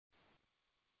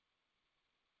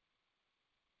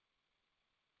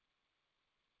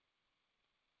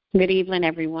Good evening,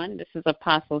 everyone. This is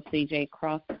Apostle C.J.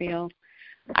 Crossfield.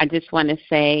 I just want to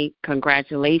say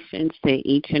congratulations to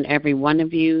each and every one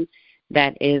of you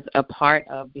that is a part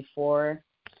of Before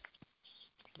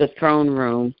the Throne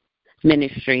Room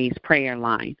Ministries prayer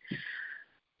line.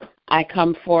 I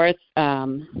come forth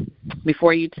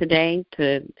before you today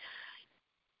to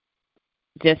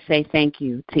just say thank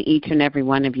you to each and every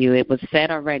one of you. It was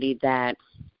said already that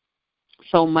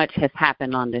so much has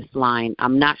happened on this line.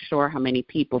 I'm not sure how many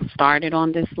people started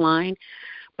on this line,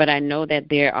 but I know that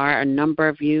there are a number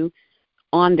of you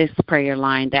on this prayer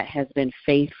line that has been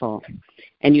faithful,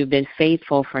 and you've been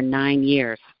faithful for 9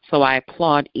 years. So I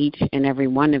applaud each and every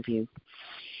one of you.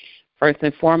 First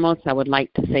and foremost, I would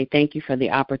like to say thank you for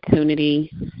the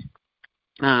opportunity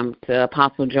to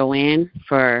Apostle Joanne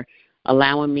for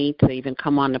allowing me to even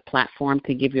come on the platform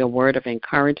to give you a word of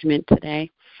encouragement today.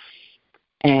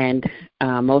 And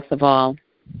most of all,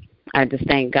 I just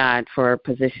thank God for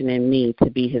positioning me to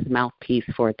be his mouthpiece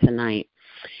for tonight.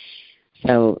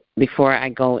 So before I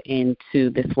go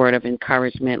into this word of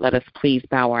encouragement, let us please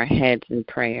bow our heads in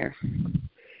prayer.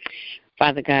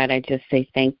 Father God, I just say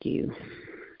thank you.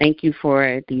 Thank you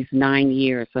for these 9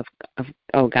 years of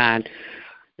oh God,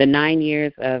 the 9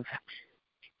 years of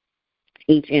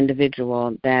each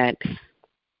individual that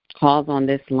calls on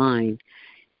this line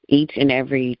each and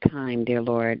every time, dear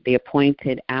Lord, the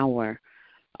appointed hour,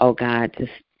 oh God, to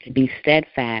be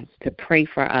steadfast, to pray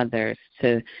for others,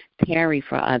 to tarry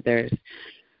for others,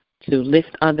 to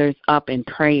lift others up in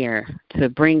prayer, to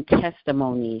bring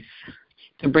testimonies,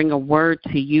 to bring a word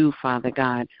to you, Father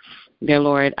God. Dear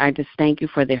Lord, I just thank you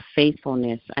for their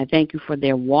faithfulness. I thank you for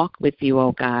their walk with you,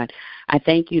 oh God. I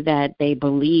thank you that they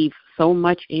believe so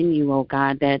much in you, oh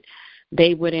God, that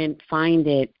they wouldn't find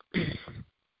it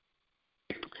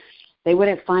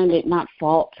not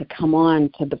fault to come on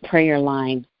to the prayer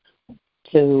line,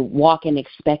 to walk in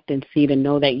expectancy, to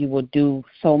know that you will do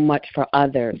so much for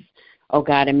others, oh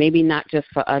God, and maybe not just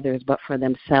for others, but for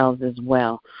themselves as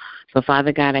well. So,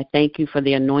 Father God, I thank you for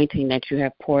the anointing that you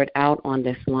have poured out on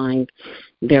this line,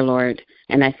 dear Lord,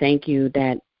 and I thank you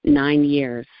that 9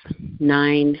 years,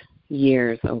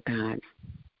 oh God.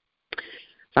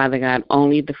 Father God,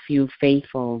 only the few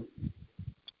faithful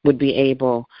would be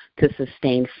able to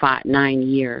sustain 9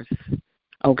 years,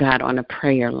 oh God, on a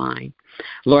prayer line.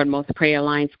 Lord, most prayer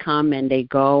lines come and they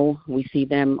go. We see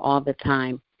them all the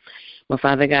time. But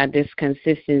Father God, this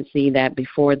consistency that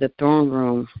Before the Throne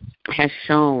Room has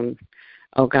shown,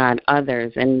 oh God,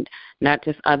 others, and not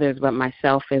just others, but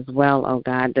myself as well, oh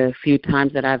God, the few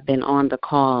times that I've been on the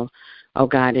call, oh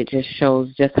God, it just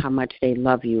shows just how much they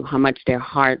love you, how much their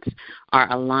hearts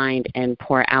are aligned and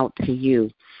pour out to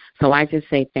you. So I just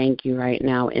say thank you right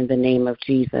now in the name of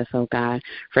Jesus, oh God,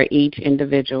 for each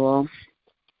individual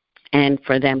and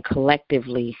for them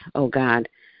collectively, oh God.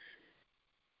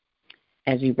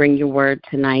 As you bring your word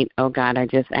tonight, oh God, I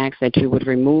just ask that you would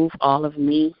remove all of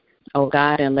me, oh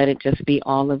God, and let it just be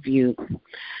all of you.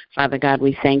 Father God,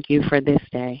 we thank you for this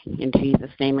day. In Jesus'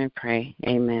 name I pray.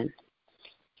 Amen.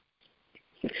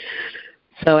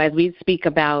 So as we speak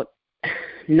about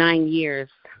 9 years,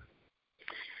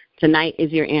 tonight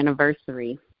is your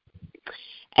anniversary,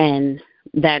 and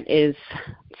that is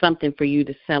something for you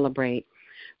to celebrate.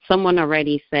 Someone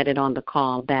already said it on the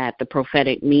call that the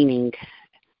prophetic meaning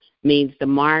means the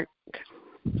mark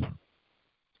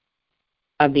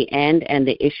of the end and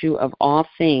the issue of all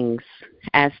things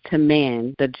as to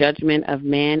man, the judgment of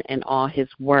man and all his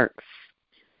works.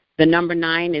 The number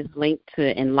 9 is linked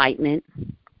to enlightenment,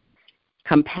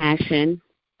 compassion,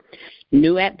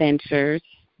 new adventures,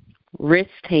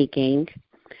 risk-taking,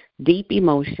 deep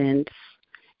emotions,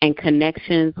 and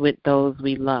connections with those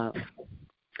we love.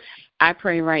 I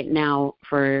pray right now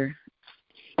for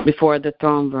Before the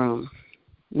Throne Room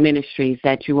Ministries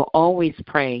that you will always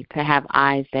pray to have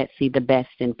eyes that see the best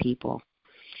in people,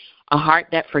 a heart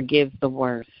that forgives the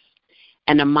worst,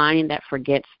 and a mind that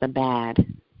forgets the bad,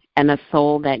 and a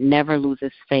soul that never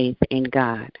loses faith in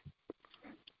God.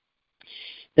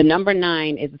 The number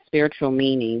 9 is a spiritual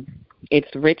meaning.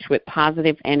 It's rich with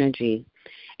positive energy,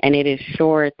 and it is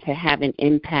sure to have an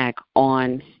impact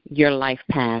on your life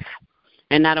path.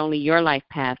 And not only your life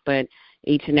path, but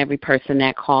each and every person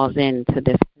that calls in to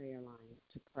this prayer line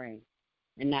to pray.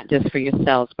 And not just for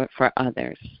yourselves, but for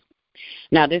others.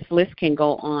 Now, this list can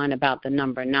go on about the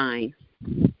number 9.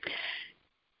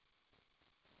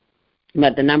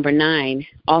 But the number 9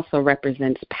 also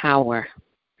represents power.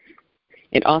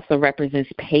 It also represents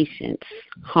patience,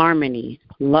 harmony,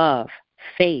 love,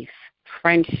 faith,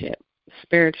 friendship,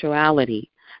 spirituality,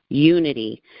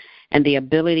 unity, and the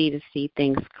ability to see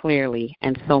things clearly,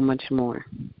 and so much more.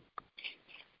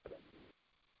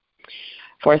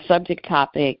 For a subject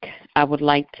topic, I would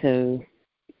like to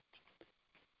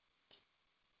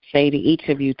say to each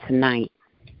of you tonight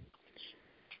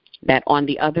that on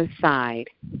the other side,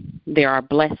 there are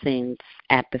blessings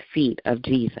at the feet of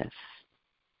Jesus.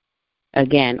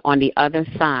 Again, on the other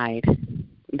side,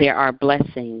 there are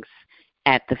blessings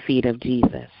at the feet of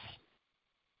Jesus.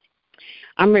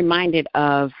 I'm reminded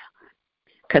of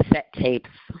cassette tapes.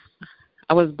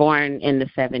 I was born in the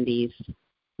 70s,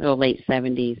 the late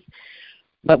 70s,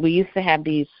 but we used to have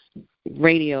these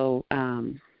radios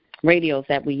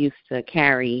that we used to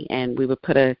carry, and we would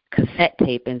put a cassette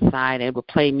tape inside, and it would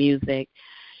play music,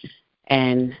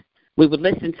 and we would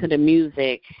listen to the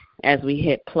music as we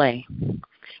hit play.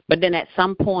 But then at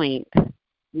some point,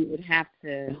 we would have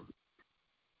to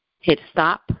hit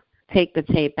stop, take the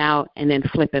tape out, and then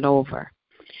flip it over.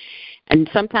 And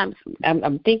sometimes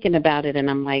I'm thinking about it, and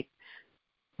I'm like,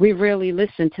 we really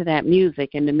listened to that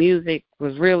music, and the music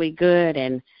was really good,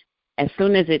 and as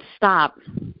soon as it stopped,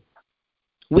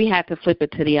 we had to flip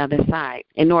it to the other side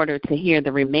in order to hear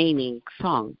the remaining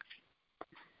songs.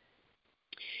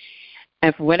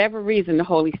 And for whatever reason, the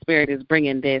Holy Spirit is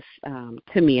bringing this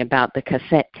to me about the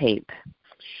cassette tape.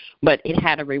 But it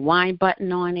had a rewind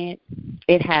button on it.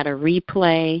 It had a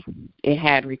replay. It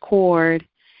had record.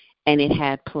 And it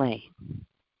had play.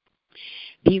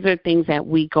 These are things that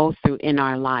we go through in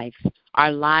our lives.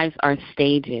 Our lives are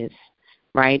stages,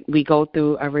 right? We go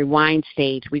through a rewind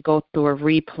stage. We go through a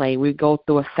replay. We go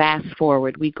through a fast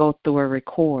forward. We go through a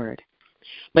record.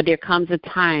 But there comes a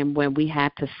time when we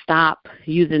had to stop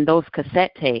using those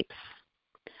cassette tapes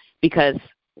because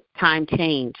time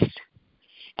changed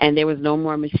and there was no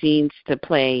more machines to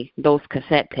play those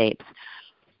cassette tapes.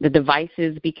 Those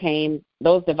devices became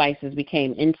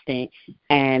instant,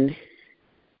 and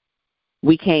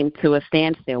we came to a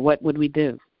standstill. What would we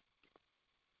do?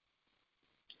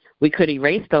 We could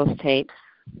erase those tapes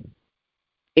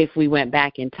if we went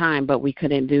back in time, but we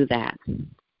couldn't do that.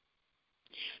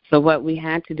 So what we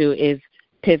had to do is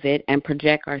pivot and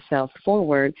project ourselves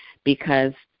forward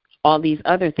because all these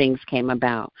other things came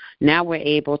about. Now we're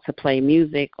able to play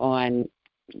music on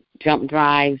jump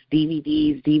drives,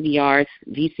 DVDs, DVRs,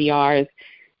 VCRs,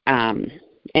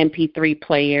 MP3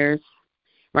 players,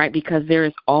 right? Because there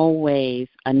is always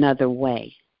another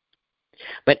way.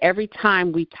 But every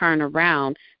time we turn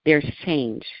around, there's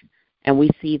change, and we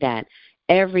see that.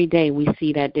 Every day we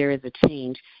see that there is a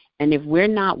change. And if we're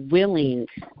not willing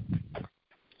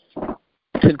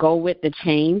to go with the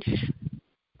change,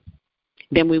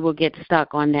 then we will get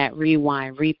stuck on that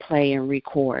rewind, replay, and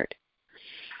record.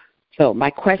 So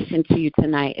my question to you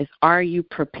tonight is, are you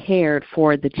prepared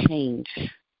for the change?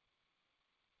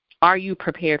 Are you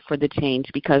prepared for the change?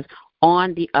 Because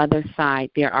on the other side,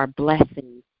 there are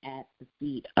blessings at the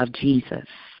feet of Jesus.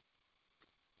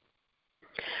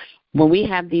 When we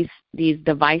have these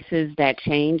devices that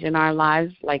change in our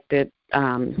lives, like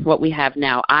what we have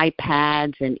now,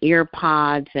 iPads and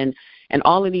EarPods and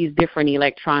all of these different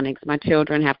electronics, my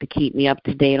children have to keep me up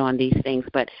to date on these things.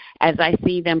 But as I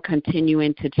see them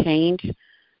continuing to change,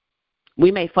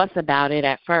 we may fuss about it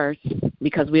at first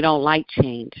because we don't like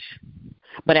change.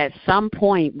 But at some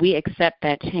point, we accept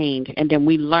that change, and then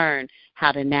we learn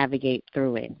how to navigate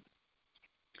through it.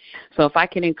 So if I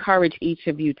can encourage each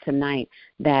of you tonight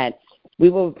that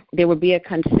there will be a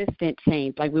consistent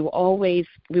change. Like we would always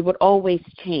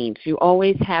change. You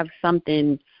always have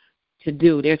something to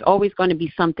do. There's always going to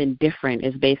be something different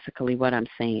is basically what I'm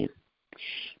saying.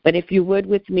 But if you would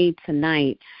with me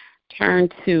tonight, turn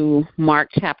to Mark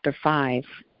chapter 5.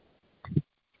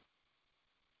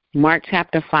 Mark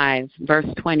chapter 5, verse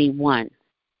 21.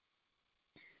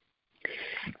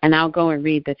 And I'll go and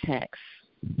read the text.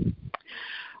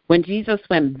 When Jesus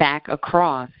went back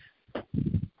across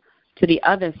to the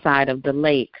other side of the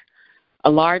lake, a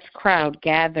large crowd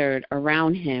gathered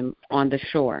around him on the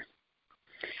shore.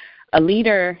 A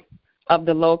leader of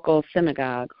the local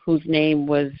synagogue, whose name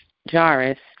was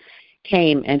Jairus,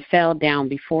 came and fell down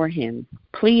before him,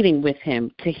 pleading with him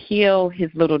to heal his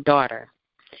little daughter.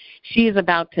 "She is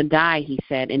about to die," he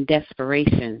said in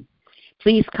desperation.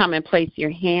 "Please come and place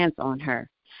your hands on her.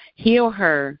 Heal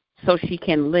her so she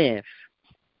can live."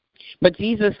 But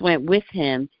Jesus went with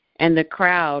him, and the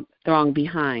crowd thronged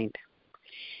behind.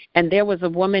 And there was a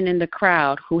woman in the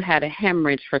crowd who had a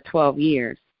hemorrhage for 12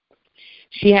 years.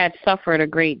 She had suffered a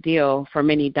great deal for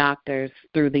many doctors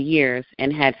through the years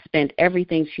and had spent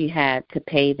everything she had to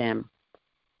pay them.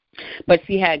 But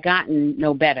she had gotten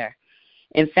no better.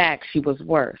 In fact, she was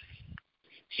worse.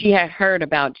 She had heard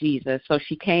about Jesus, so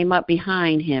she came up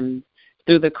behind him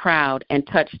through the crowd and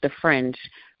touched the fringe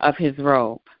of his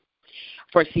robe.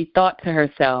 For she thought to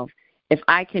herself, if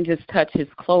I can just touch his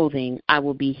clothing, I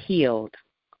will be healed.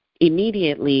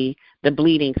 Immediately, the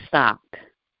bleeding stopped,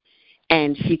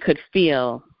 and she could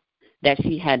feel that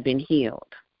she had been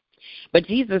healed. But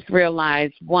Jesus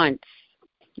realized once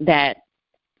that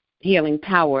healing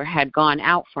power had gone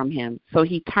out from him, so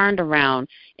he turned around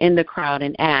in the crowd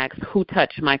and asked, "Who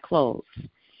touched my clothes?"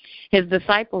 His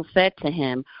disciples said to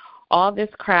him, "All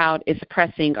this crowd is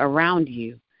pressing around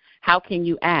you. How can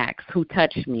you ask, 'Who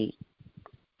touched me?'"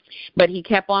 But he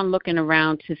kept on looking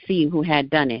around to see who had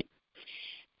done it.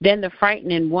 Then the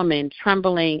frightening woman,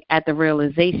 trembling at the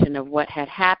realization of what had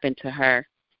happened to her,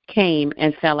 came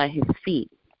and fell at his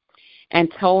feet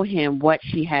and told him what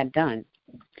she had done.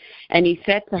 And he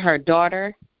said to her,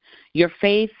 "Daughter, your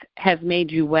faith has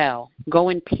made you well. Go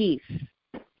in peace.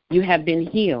 You have been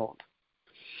healed."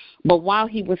 But while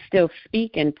he was still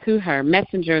speaking to her,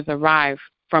 messengers arrived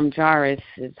from Jairus'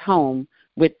 home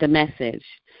with the message,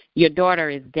 "Your daughter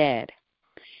is dead.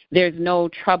 There's no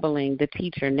troubling the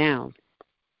teacher now."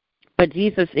 But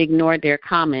Jesus ignored their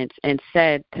comments and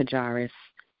said to Jairus,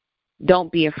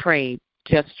 "Don't be afraid,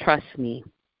 just trust me."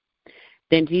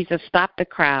 Then Jesus stopped the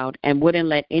crowd and wouldn't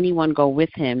let anyone go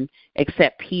with him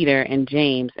except Peter and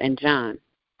James and John.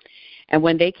 And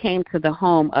when they came to the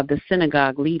home of the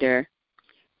synagogue leader,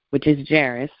 which is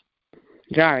Jairus,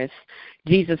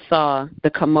 Jesus saw the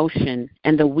commotion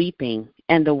and the weeping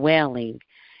and the wailing,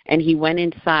 and he went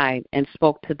inside and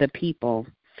spoke to the people.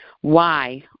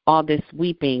 "Why all this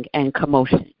weeping and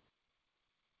commotion?"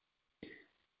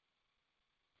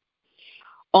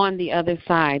 On the other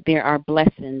side, there are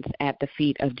blessings at the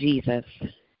feet of Jesus.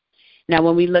 Now,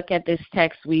 when we look at this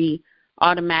text, we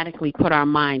automatically put our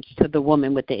minds to the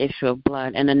woman with the issue of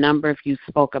blood, and a number of you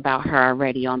spoke about her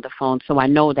already on the phone, so I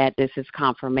know that this is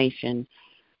confirmation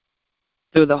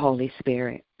through the Holy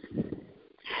Spirit.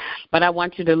 But I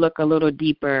want you to look a little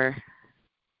deeper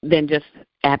than just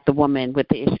at the woman with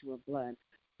the issue of blood.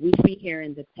 We see here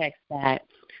in the text that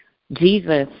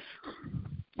Jesus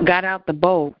got out the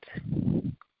boat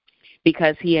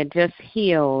because he had just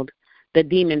healed the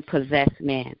demon-possessed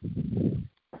man.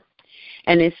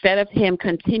 And instead of him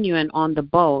continuing on the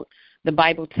boat, the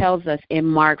Bible tells us in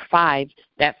Mark 5,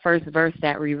 that first verse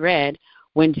that we read,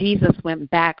 when Jesus went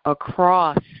back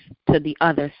across to the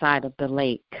other side of the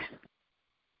lake.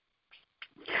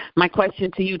 My question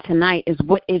to you tonight is,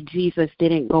 what if Jesus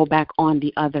didn't go back on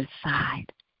the other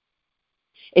side?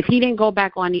 If he didn't go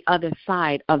back on the other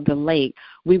side of the lake,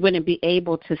 we wouldn't be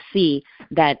able to see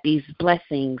that these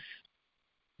blessings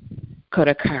could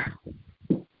occur.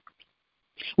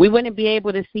 We wouldn't be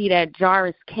able to see that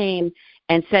Jairus came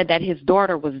and said that his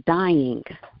daughter was dying.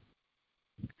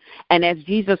 And as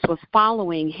Jesus was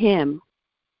following him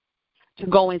to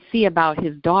go and see about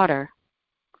his daughter,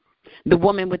 the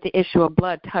woman with the issue of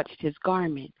blood touched his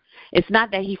garment. It's not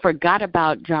that he forgot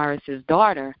about Jairus'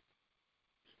 daughter,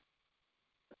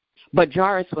 but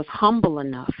Jairus was humble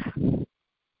enough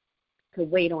to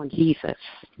wait on Jesus.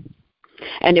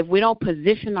 And if we don't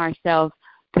position ourselves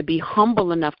to be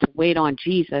humble enough to wait on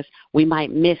Jesus, we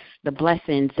might miss the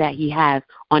blessings that he has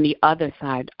on the other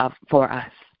side for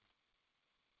us.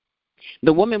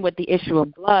 The woman with the issue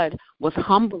of blood was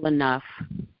humble enough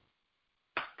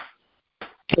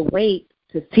to wait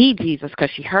to see Jesus because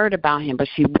she heard about him, but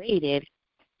she waited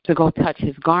to go touch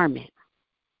his garment.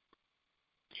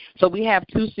 So we have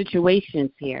two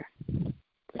situations here,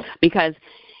 because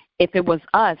if it was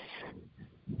us,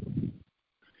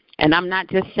 and I'm not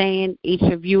just saying each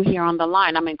of you here on the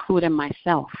line, I'm including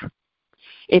myself.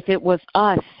 If it was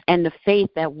us and the faith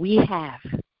that we have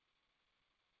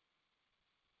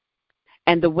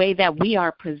and the way that we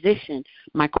are positioned,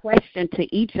 my question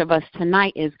to each of us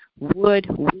tonight is, would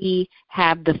we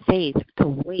have the faith to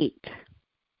wait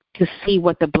to see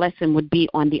what the blessing would be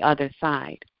on the other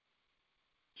side?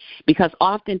 Because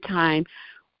oftentimes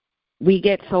we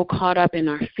get so caught up in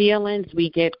our feelings,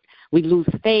 we lose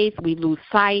faith, we lose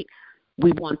sight,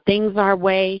 we want things our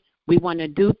way, we want to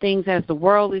do things as the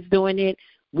world is doing it,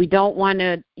 we don't want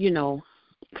to,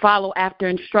 follow after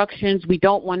instructions, we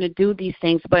don't want to do these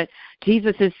things, but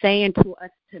Jesus is saying to us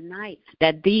tonight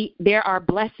that there are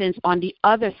blessings on the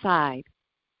other side.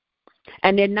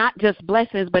 And they're not just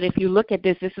blessings, but if you look at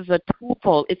this is a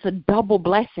twofold. It's a double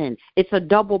blessing. It's a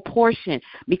double portion,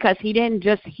 because he didn't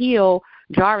just heal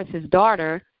Jairus'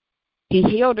 daughter. He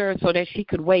healed her so that she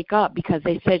could wake up, because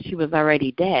they said she was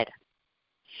already dead.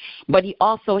 But he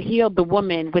also healed the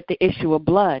woman with the issue of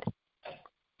blood,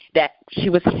 that she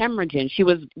was hemorrhaging.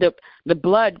 The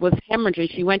blood was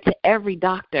hemorrhaging. She went to every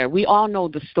doctor. We all know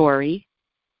the story.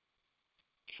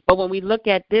 But when we look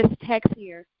at this text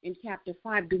here in chapter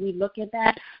 5, do we look at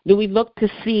that? Do we look to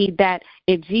see that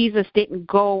if Jesus didn't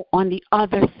go on the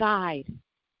other side,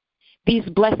 these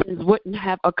blessings wouldn't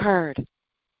have occurred?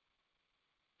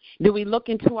 Do we look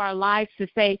into our lives to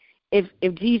say, if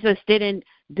Jesus didn't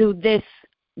do this,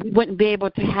 we wouldn't be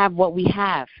able to have what we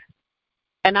have?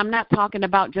 And I'm not talking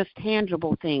about just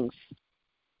tangible things.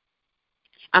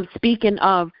 I'm speaking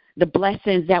of the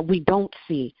blessings that we don't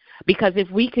see. Because if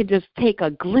we could just take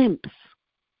a glimpse,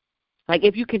 like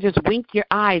if you could just wink your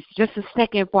eyes just a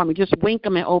second for me, just wink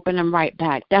them and open them right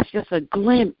back. That's just a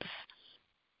glimpse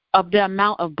of the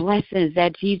amount of blessings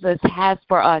that Jesus has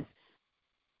for us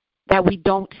that we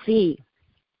don't see.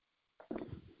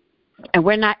 And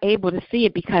we're not able to see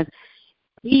it because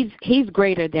he's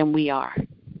greater than we are.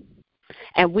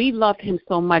 And we love him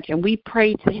so much, and we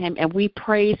pray to him, and we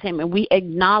praise him, and we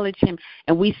acknowledge him,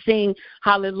 and we sing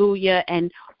hallelujah and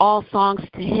all songs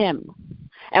to him.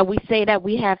 And we say that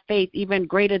we have faith even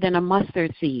greater than a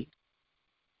mustard seed.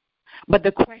 But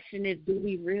the question is, do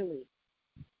we really?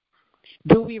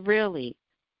 Do we really?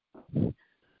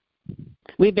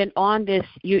 We've been on this,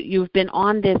 you've been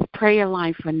on this prayer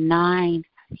line for 9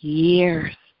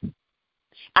 years.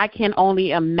 I can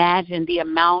only imagine the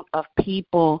amount of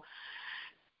people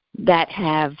that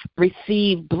have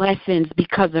received blessings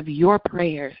because of your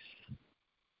prayers.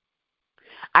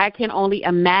 I can only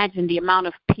imagine the amount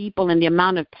of people and the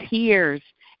amount of tears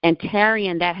and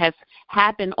tarrying that has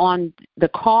happened on the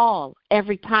call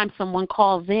every time someone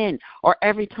calls in or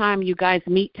every time you guys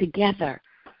meet together.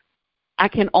 I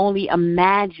can only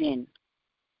imagine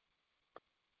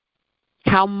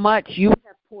how much you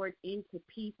have poured into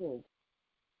people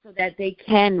so that they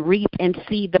can reap and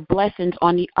see the blessings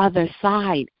on the other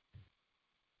side.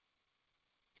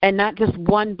 And not just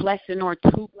one blessing or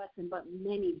two blessings, but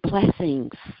many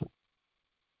blessings.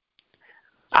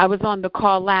 I was on the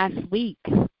call last week,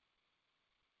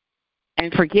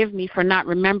 and forgive me for not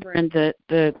remembering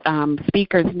the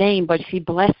speaker's name, but she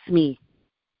blessed me.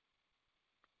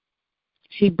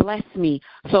 She blessed me.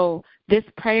 So this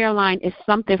prayer line is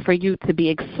something for you to be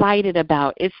excited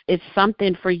about. It's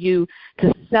something for you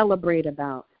to celebrate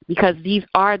about. Because these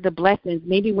are the blessings.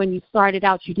 Maybe when you started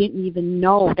out, you didn't even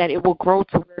know that it will grow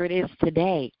to where it is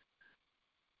today.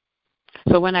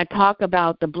 So when I talk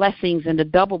about the blessings and the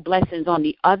double blessings on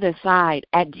the other side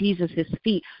at Jesus'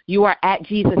 feet, you are at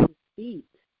Jesus' feet.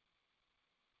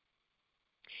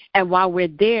 And while we're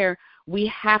there, we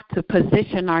have to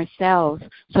position ourselves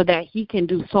so that he can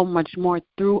do so much more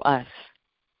through us.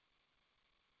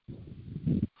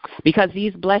 Because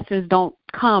these blessings don't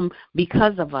come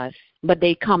because of us, but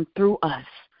they come through us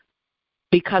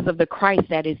because of the Christ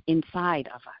that is inside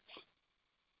of us.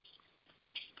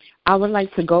 I would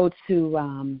like to go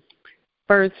to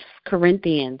 1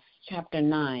 Corinthians chapter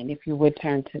 9, if you would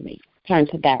turn to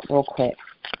that real quick.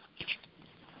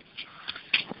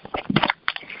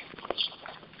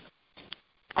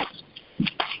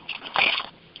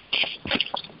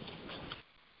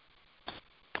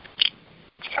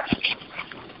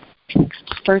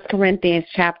 First Corinthians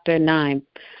chapter 9,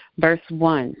 verse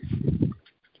 1.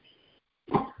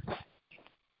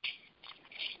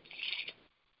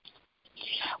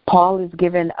 Paul is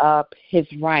giving up his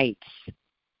rights.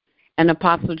 And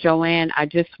Apostle Joanne, I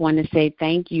just want to say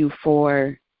thank you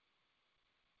for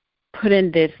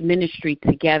putting this ministry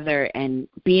together and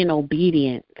being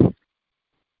obedient to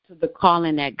the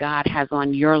calling that God has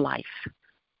on your life.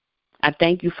 I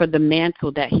thank you for the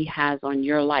mantle that he has on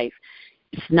your life.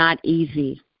 It's not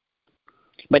easy,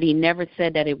 but he never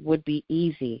said that it would be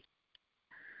easy.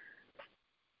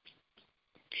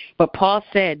 But Paul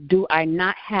said, do I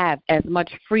not have as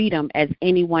much freedom as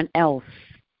anyone else?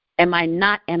 Am I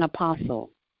not an apostle?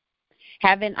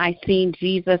 Haven't I seen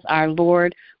Jesus our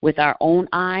Lord with our own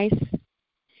eyes?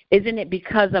 Isn't it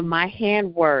because of my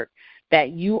handwork that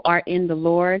you are in the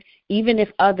Lord? Even if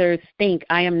others think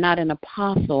I am not an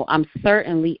apostle, I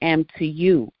certainly am to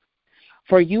you.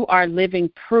 For you are living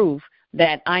proof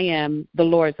that I am the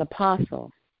Lord's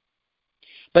apostle.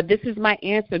 But this is my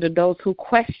answer to those who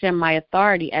question my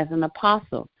authority as an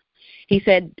apostle. He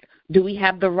said, do we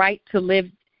have the right to live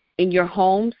in your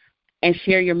homes and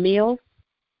share your meals?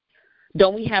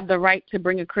 Don't we have the right to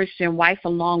bring a Christian wife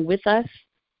along with us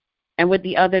and with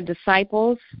the other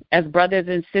disciples as brothers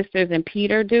and sisters and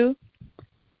Peter do?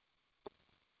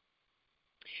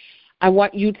 I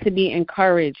want you to be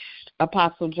encouraged,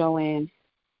 Apostle Joanne.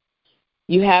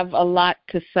 You have a lot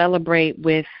to celebrate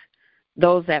with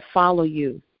those that follow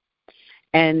you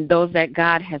and those that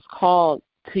God has called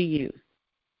to you.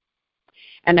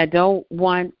 And I don't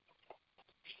want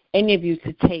any of you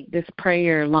to take this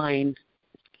prayer line,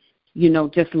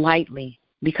 just lightly.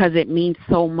 because it means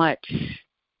so much.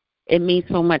 It means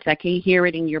so much. I can hear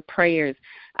it in your prayers.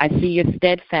 I see your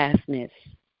steadfastness.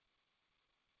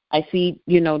 I see,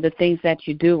 the things that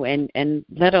you do, and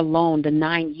let alone the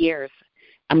 9 years.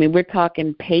 I mean, we're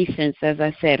talking patience, as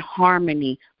I said,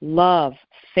 harmony, love,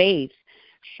 faith,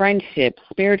 friendship,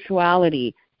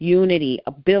 spirituality, unity,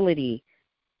 ability,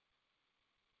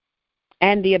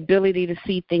 and the ability to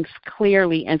see things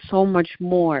clearly, and so much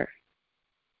more.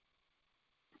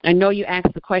 I know you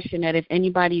asked the question that if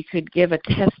anybody could give a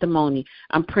testimony,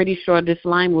 I'm pretty sure this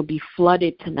line will be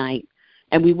flooded tonight,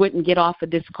 and we wouldn't get off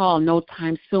of this call no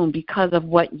time soon because of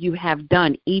what you have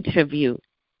done, each of you.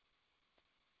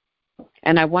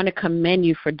 And I want to commend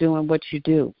you for doing what you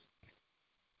do.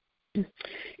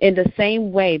 In the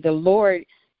same way, the Lord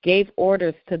gave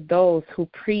orders to those who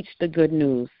preach the good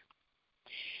news,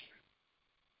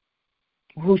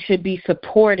 who should be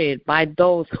supported by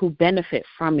those who benefit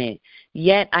from it.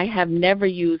 Yet I have never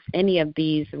used any of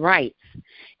these rights.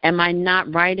 Am I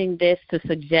not writing this to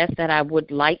suggest that I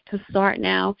would like to start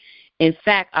now? In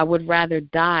fact, I would rather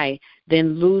die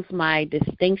than lose my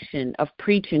distinction of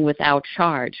preaching without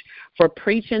charge. For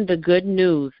preaching the good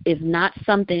news is not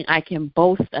something I can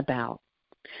boast about.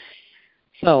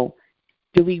 So,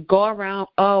 do we go around,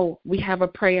 we have a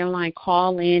prayer line,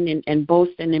 call in and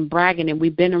boasting and bragging, and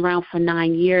we've been around for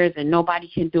 9 years and nobody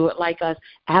can do it like us?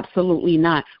 Absolutely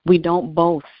not. We don't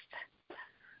boast.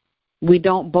 We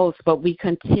don't boast, but we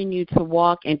continue to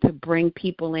walk and to bring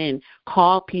people in,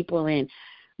 call people in.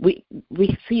 We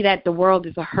see that the world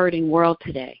is a hurting world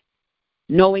today.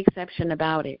 No exception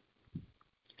about it.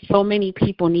 So many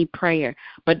people need prayer,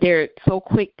 but they're so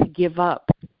quick to give up.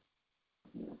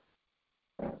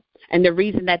 And the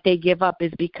reason that they give up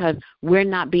is because we're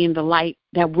not being the light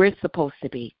that we're supposed to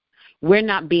be. We're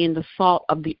not being the salt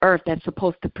of the earth that's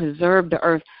supposed to preserve the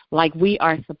earth like we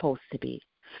are supposed to be.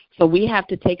 So we have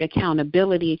to take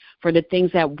accountability for the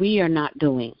things that we are not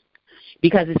doing.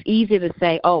 Because it's easy to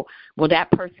say,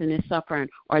 that person is suffering,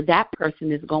 or that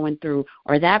person is going through,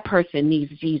 or that person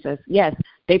needs Jesus. Yes,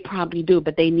 they probably do,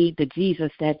 but they need the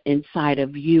Jesus that's inside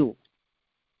of you.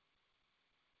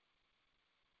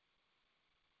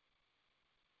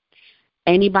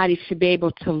 Anybody should be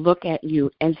able to look at you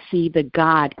and see the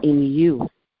God in you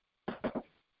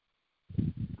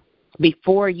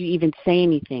before you even say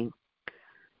anything.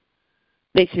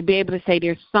 They should be able to say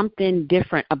there's something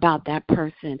different about that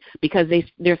person because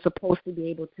they're supposed to be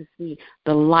able to see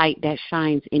the light that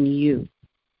shines in you.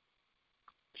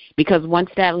 Because once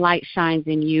that light shines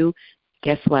in you,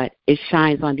 guess what? It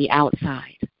shines on the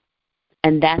outside.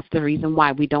 And that's the reason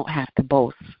why we don't have to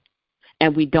boast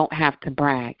and we don't have to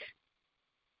brag.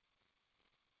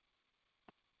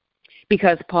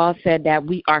 Because Paul said that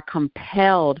we are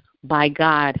compelled by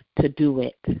God to do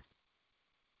it.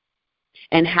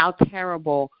 And how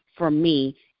terrible for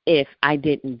me if I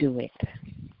didn't do it.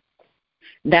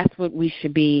 That's what we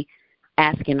should be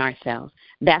asking ourselves.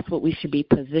 That's what we should be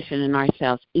positioning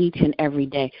ourselves each and every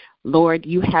day. Lord,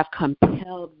 you have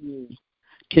compelled me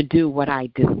to do what I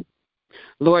do.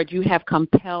 Lord, you have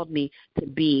compelled me to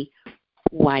be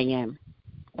who I am.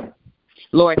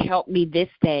 Lord, help me this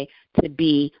day to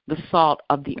be the salt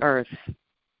of the earth.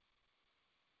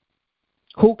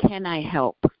 Who can I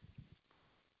help?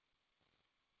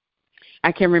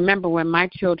 I can remember when my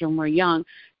children were young,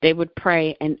 they would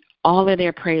pray, and all of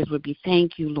their prayers would be,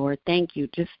 thank you, Lord, thank you,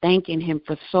 just thanking him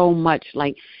for so much.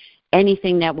 Like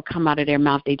anything that would come out of their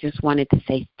mouth, they just wanted to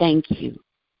say thank you.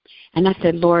 And I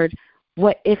said, Lord,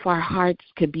 what if our hearts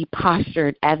could be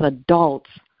postured as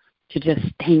adults to just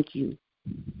thank you?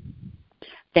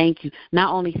 Thank you.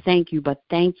 Not only thank you, but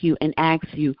thank you and ask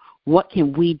you, what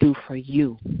can we do for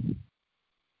you?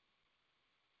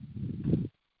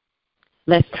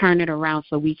 Let's turn it around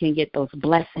so we can get those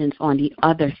blessings on the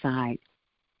other side.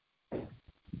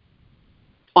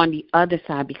 On the other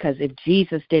side, because if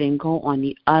Jesus didn't go on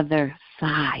the other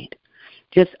side,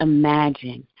 just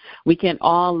imagine. We can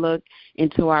all look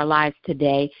into our lives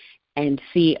today and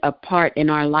see a part in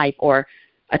our life or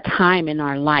a time in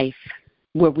our life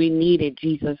where we needed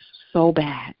Jesus so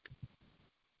bad.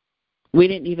 We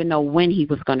didn't even know when he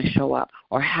was going to show up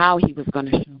or how he was going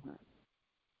to show up.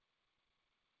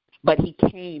 But he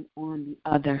came on the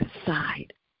other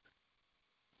side.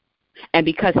 And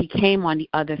because he came on the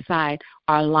other side,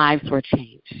 our lives were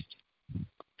changed.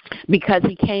 Because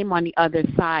he came on the other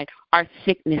side, our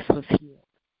sickness was healed.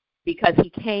 Because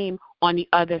he came on the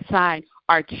other side,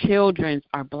 our children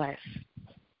are blessed.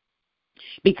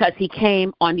 Because he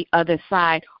came on the other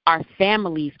side, our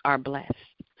families are blessed.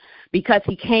 Because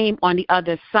he came on the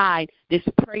other side, this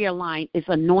prayer line is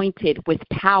anointed with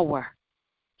power.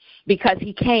 Because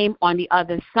he came on the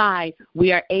other side,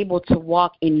 we are able to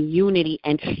walk in unity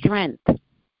and strength.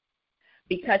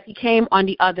 Because he came on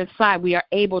the other side, we are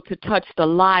able to touch the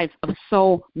lives of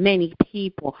so many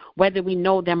people, whether we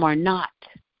know them or not.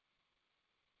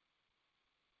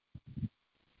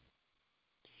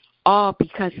 All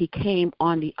because he came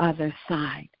on the other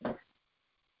side.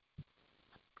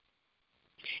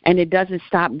 And it doesn't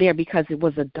stop there, because it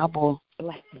was a double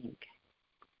blessing.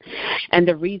 And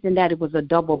the reason that it was a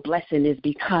double blessing is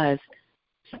because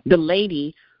the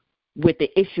lady with the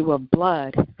issue of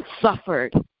blood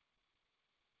suffered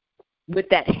with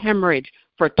that hemorrhage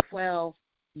for 12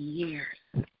 years.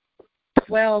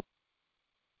 12.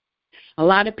 A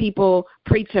lot of people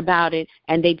preach about it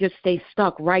and they just stay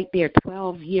stuck right there.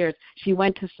 12 years. She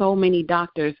went to so many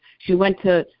doctors. Spent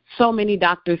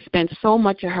so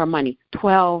much of her money.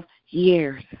 12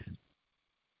 years.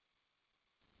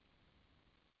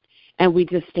 And we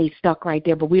just stay stuck right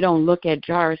there. But we don't look at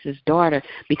Jairus' daughter,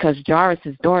 because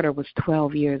Jairus' daughter was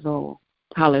 12 years old.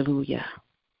 Hallelujah.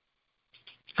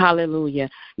 Hallelujah.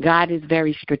 God is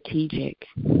very strategic.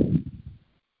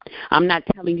 I'm not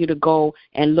telling you to go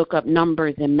and look up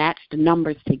numbers and match the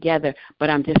numbers together, but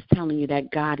I'm just telling you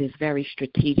that God is very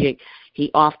strategic.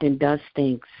 He often does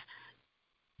things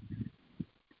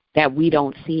that we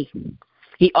don't see.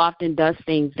 He often does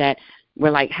things that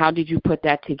we're like, how did you put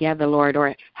that together, Lord?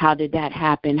 Or how did that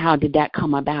happen? How did that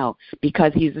come about?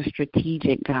 Because he's a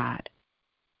strategic God.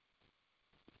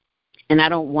 And I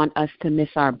don't want us to miss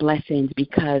our blessings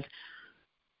because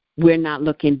we're not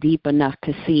looking deep enough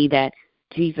to see that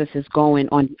Jesus is going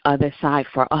on the other side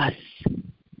for us.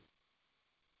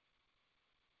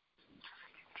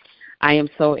 I am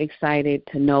so excited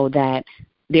to know that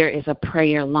there is a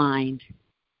prayer line,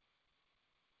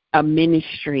 a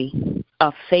ministry,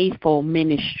 a faithful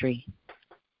ministry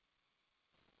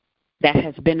that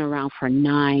has been around for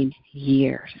 9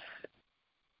 years.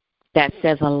 That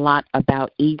says a lot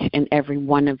about each and every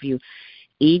one of you.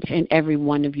 Each and every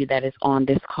one of you that is on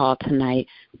this call tonight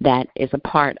that is a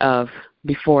part of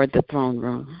Before the Throne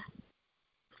Room.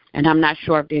 And I'm not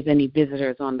sure if there's any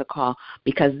visitors on the call,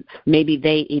 because maybe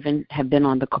they even have been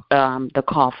on the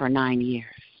call for 9 years.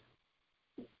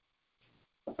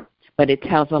 But it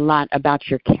tells a lot about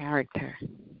your character.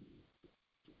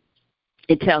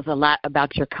 It tells a lot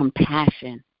about your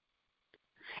compassion.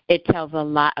 It tells a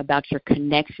lot about your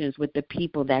connections with the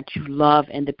people that you love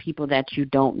and the people that you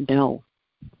don't know.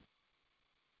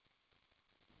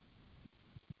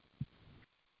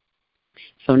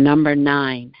 So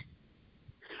 9,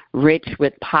 rich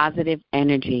with positive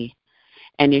energy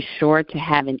and is sure to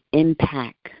have an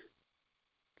impact.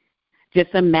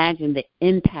 Just imagine the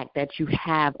impact that you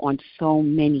have on so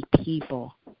many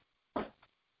people.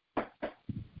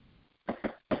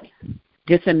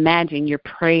 Just imagine your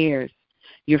prayers,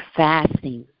 your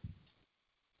fasting.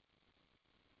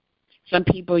 Some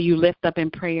people you lift up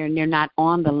in prayer and they're not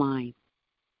on the line.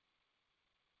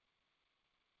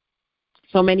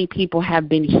 So many people have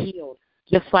been healed,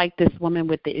 just like this woman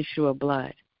with the issue of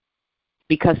blood,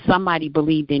 because somebody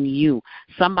believed in you.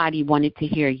 Somebody wanted to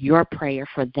hear your prayer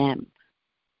for them,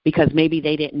 because maybe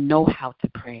they didn't know how to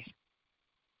pray.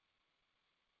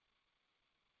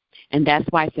 And that's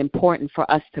why it's important for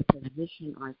us to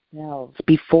position ourselves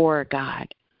before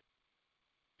God,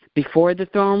 before the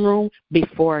throne room,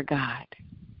 before God.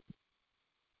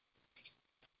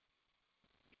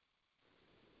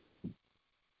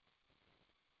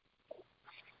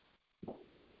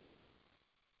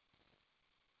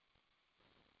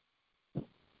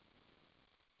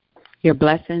 Your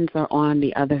blessings are on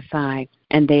the other side,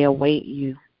 and they await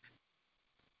you.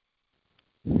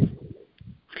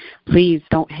 Please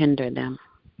don't hinder them.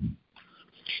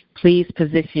 Please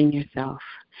position yourself.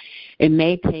 It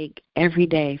may take every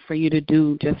day for you to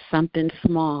do just something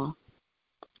small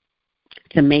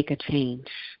to make a change.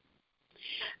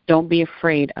 Don't be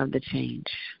afraid of the change.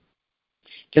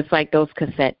 Just like those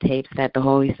cassette tapes that the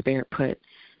Holy Spirit put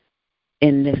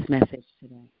in this message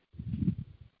today.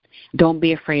 Don't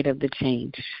be afraid of the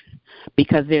change,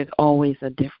 because there's always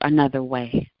another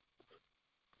way.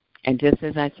 And just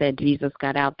as I said, Jesus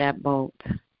got out that boat.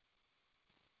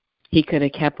 He could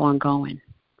have kept on going.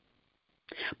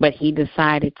 But he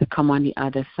decided to come on the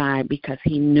other side because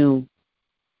he knew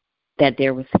that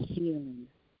there was healing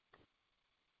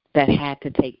that had to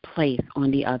take place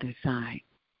on the other side.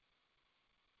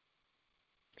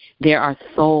 There are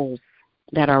souls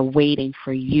that are waiting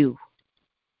for you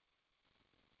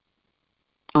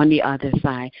on the other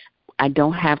side. I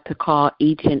don't have to call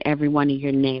each and every one of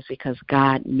your names because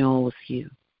God knows you.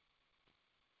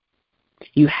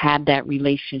 You have that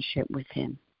relationship with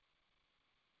him.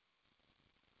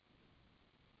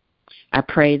 I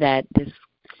pray that this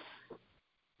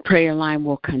prayer line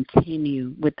will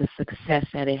continue with the success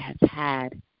that it has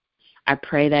had. I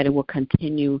pray that it will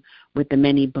continue with the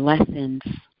many blessings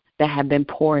that have been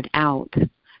poured out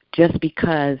just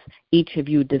because each of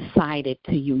you decided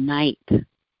to unite.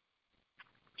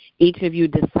 Each of you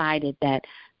decided that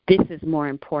this is more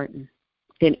important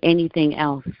than anything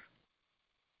else.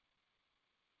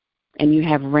 And you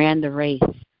have ran the race.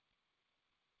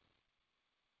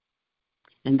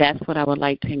 And that's what I would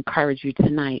like to encourage you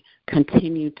tonight.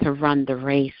 Continue to run the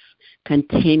race.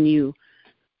 Continue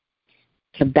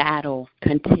to battle.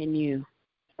 Continue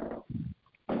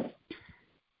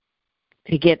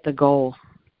to get the goal.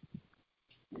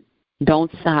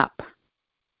 Don't stop.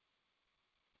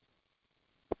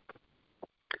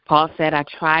 Paul said, I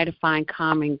try to find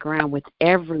common ground with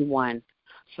everyone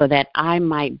so that I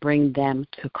might bring them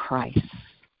to Christ.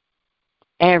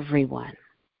 Everyone.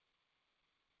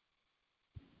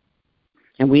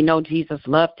 And we know Jesus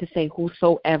loved to say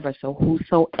whosoever. So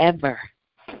whosoever.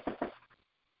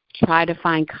 Try to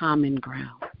find common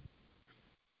ground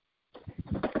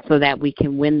so that we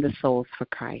can win the souls for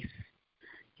Christ.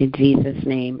 In Jesus'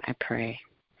 name I pray.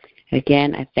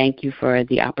 Again, I thank you for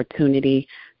the opportunity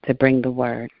to bring the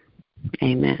word.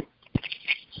 Amen.